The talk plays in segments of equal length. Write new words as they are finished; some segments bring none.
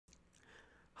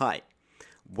Hi.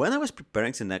 When I was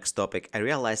preparing the next topic, I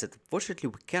realized that unfortunately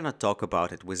we cannot talk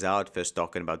about it without first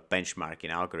talking about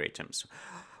benchmarking algorithms,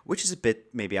 which is a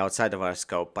bit maybe outside of our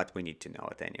scope, but we need to know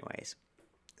it anyways.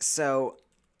 So,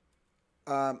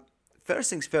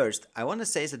 first things first, I want to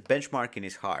say that benchmarking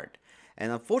is hard.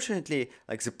 And unfortunately,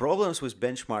 like the problems with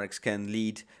benchmarks can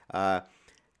lead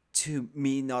to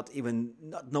me not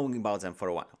knowing about them for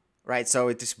a while. Right, so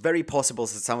it is very possible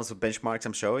that some of the benchmarks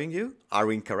I'm showing you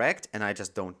are incorrect and I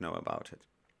just don't know about it.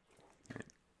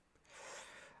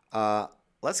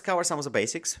 Let's cover some of the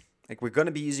basics. Like we're going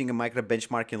to be using a micro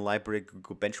benchmarking library,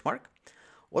 Google Benchmark.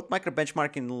 What micro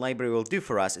benchmarking library will do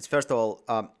for us is first of all,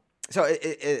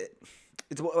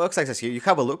 it works like this here. You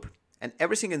have a loop and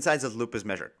everything inside that loop is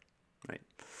measured. Right.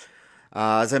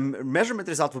 The measurement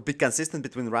result will be consistent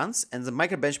between runs and the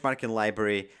micro benchmarking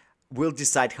library will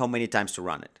decide how many times to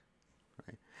run it.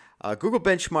 Google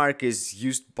Benchmark is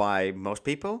used by most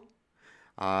people.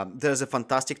 There's a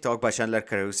fantastic talk by Chandler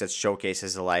Caruso that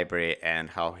showcases the library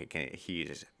and how he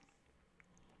uses it.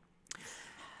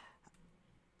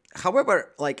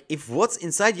 However, like if what's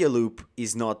inside your loop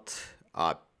is not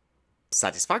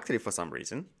satisfactory for some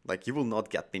reason, like you will not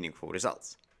get meaningful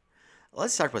results.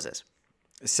 Let's start with this.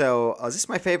 So this is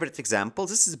my favorite example.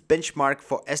 This is a benchmark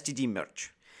for STD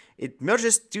merge. It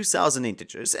merges 2000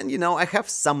 integers, and I have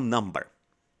some number.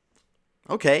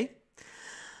 Okay,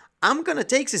 I'm gonna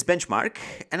take this benchmark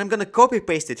and I'm gonna copy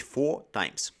paste it 4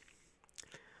 times.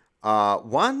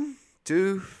 1,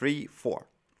 2, 3, 4.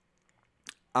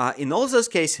 In all those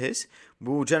cases,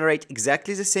 we will generate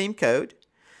exactly the same code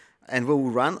and we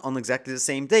will run on exactly the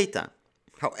same data.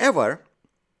 However,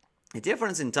 the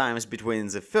difference in times between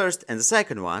the first and the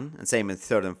second one, and same in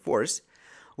third and fourth,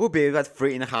 will be about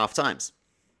 3.5 times.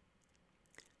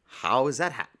 How is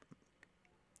that happen?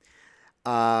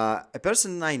 A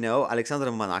person I know, Alexander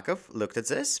Monakov, looked at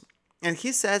this, and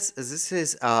he says this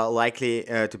is likely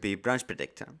to be branch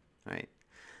predictor, right?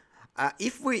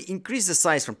 If we increase the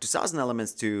size from 2,000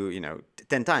 elements to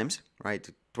 10 times, right,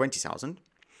 to 20,000,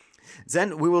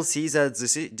 then we will see that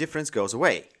the difference goes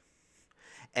away.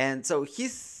 And so he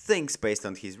thinks, based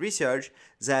on his research,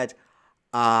 that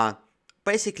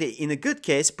basically in a good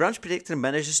case, branch predictor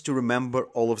manages to remember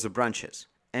all of the branches.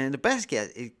 And in the best case,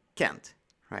 it can't,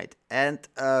 right? And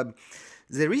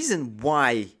the reason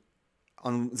why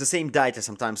on the same data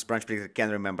sometimes branch predictor can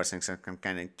remember things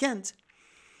and can't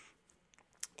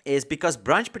is because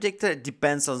branch predictor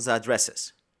depends on the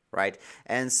addresses, right?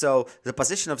 And so the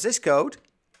position of this code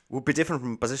will be different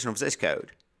from the position of this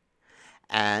code.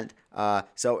 And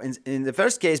so in the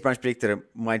first case, branch predictor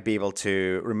might be able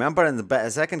to remember. In the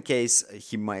second case,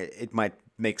 it might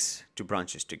mix 2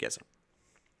 branches together.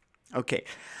 Okay,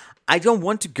 I don't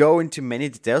want to go into many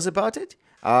details about it.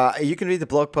 You can read the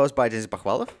blog post by Denis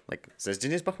Bakhvalov, like says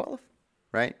Denis Bakhvalov,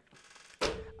 right?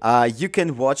 You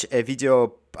can watch a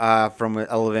video from an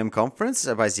LLVM conference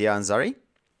by Zia Ansari.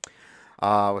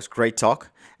 It was a great talk.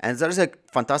 And there's a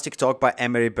fantastic talk by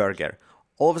Emery Berger.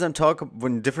 All of them talk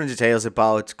in different details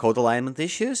about code alignment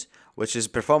issues, which is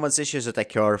performance issues that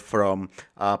occur from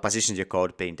positions your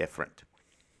code being different.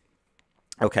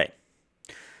 Okay.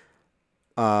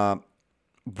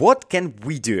 What can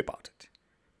we do about it?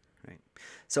 Right.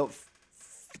 So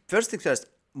first things first,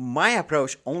 my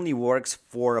approach only works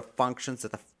for functions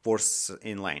that are force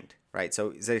inlined, right?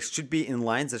 So there should be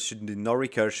inlines, there should be no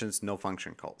recursions, no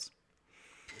function calls.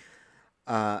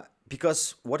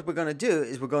 Because what we're going to do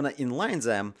is we're going to inline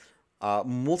them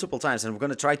multiple times, and we're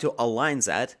going to try to align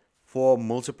that for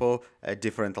multiple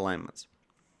different alignments.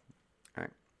 All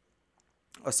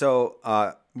right. So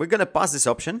we're going to pass this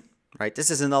option. Right,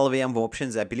 this is an LLVM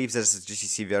option. I believe there's a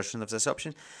GCC version of this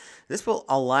option. This will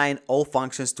align all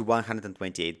functions to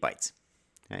 128 bytes.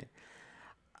 Right.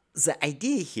 The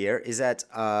idea here is that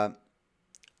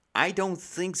I don't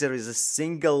think there is a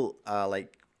single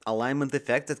alignment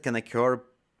effect that can occur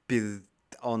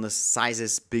on a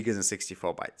sizes bigger than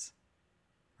 64 bytes.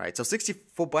 Right, so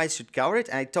 64 bytes should cover it.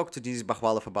 And I talked to Denis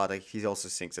Bakhvalov about it. He also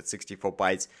thinks that 64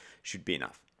 bytes should be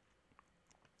enough.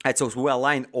 Right, so we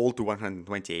align all to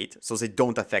 128, so they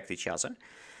don't affect each other.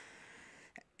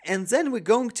 And then we're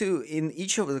going to, in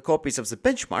each of the copies of the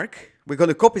benchmark, we're going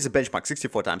to copy the benchmark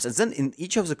 64 times. And then in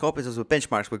each of the copies of the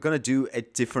benchmarks, we're going to do a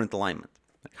different alignment.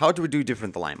 How do we do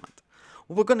different alignment?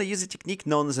 Well, we're going to use a technique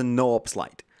known as a no-op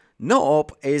slide.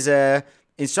 No-op is an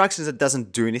instruction that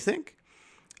doesn't do anything.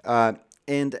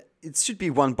 And it should be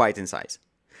 1 byte in size.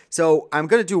 So I'm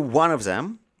going to do one of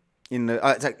them.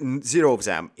 It's like 0 of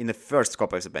them in the first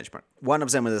copy of the benchmark, 1 of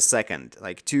them in the second,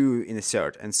 like 2 in the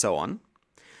third, and so on.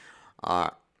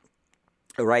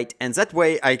 Right, and that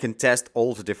way I can test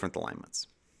all the different alignments.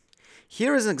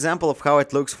 Here is an example of how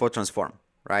it looks for transform,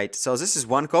 right? So this is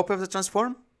one copy of the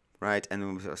transform, right?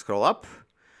 And we scroll up.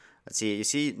 Let's see, you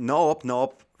see no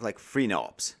op, like 3 no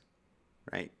ops,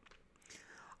 right?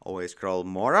 Always scroll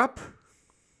more up.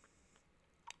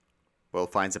 We'll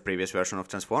find the previous version of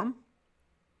transform.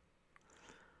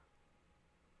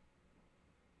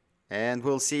 And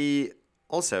we'll see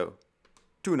also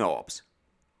 2 no ops,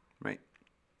 right?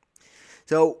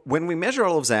 So when we measure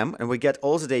all of them and we get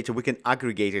all the data, we can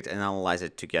aggregate it and analyze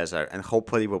it together, and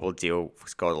hopefully we will deal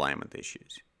with code alignment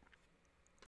issues.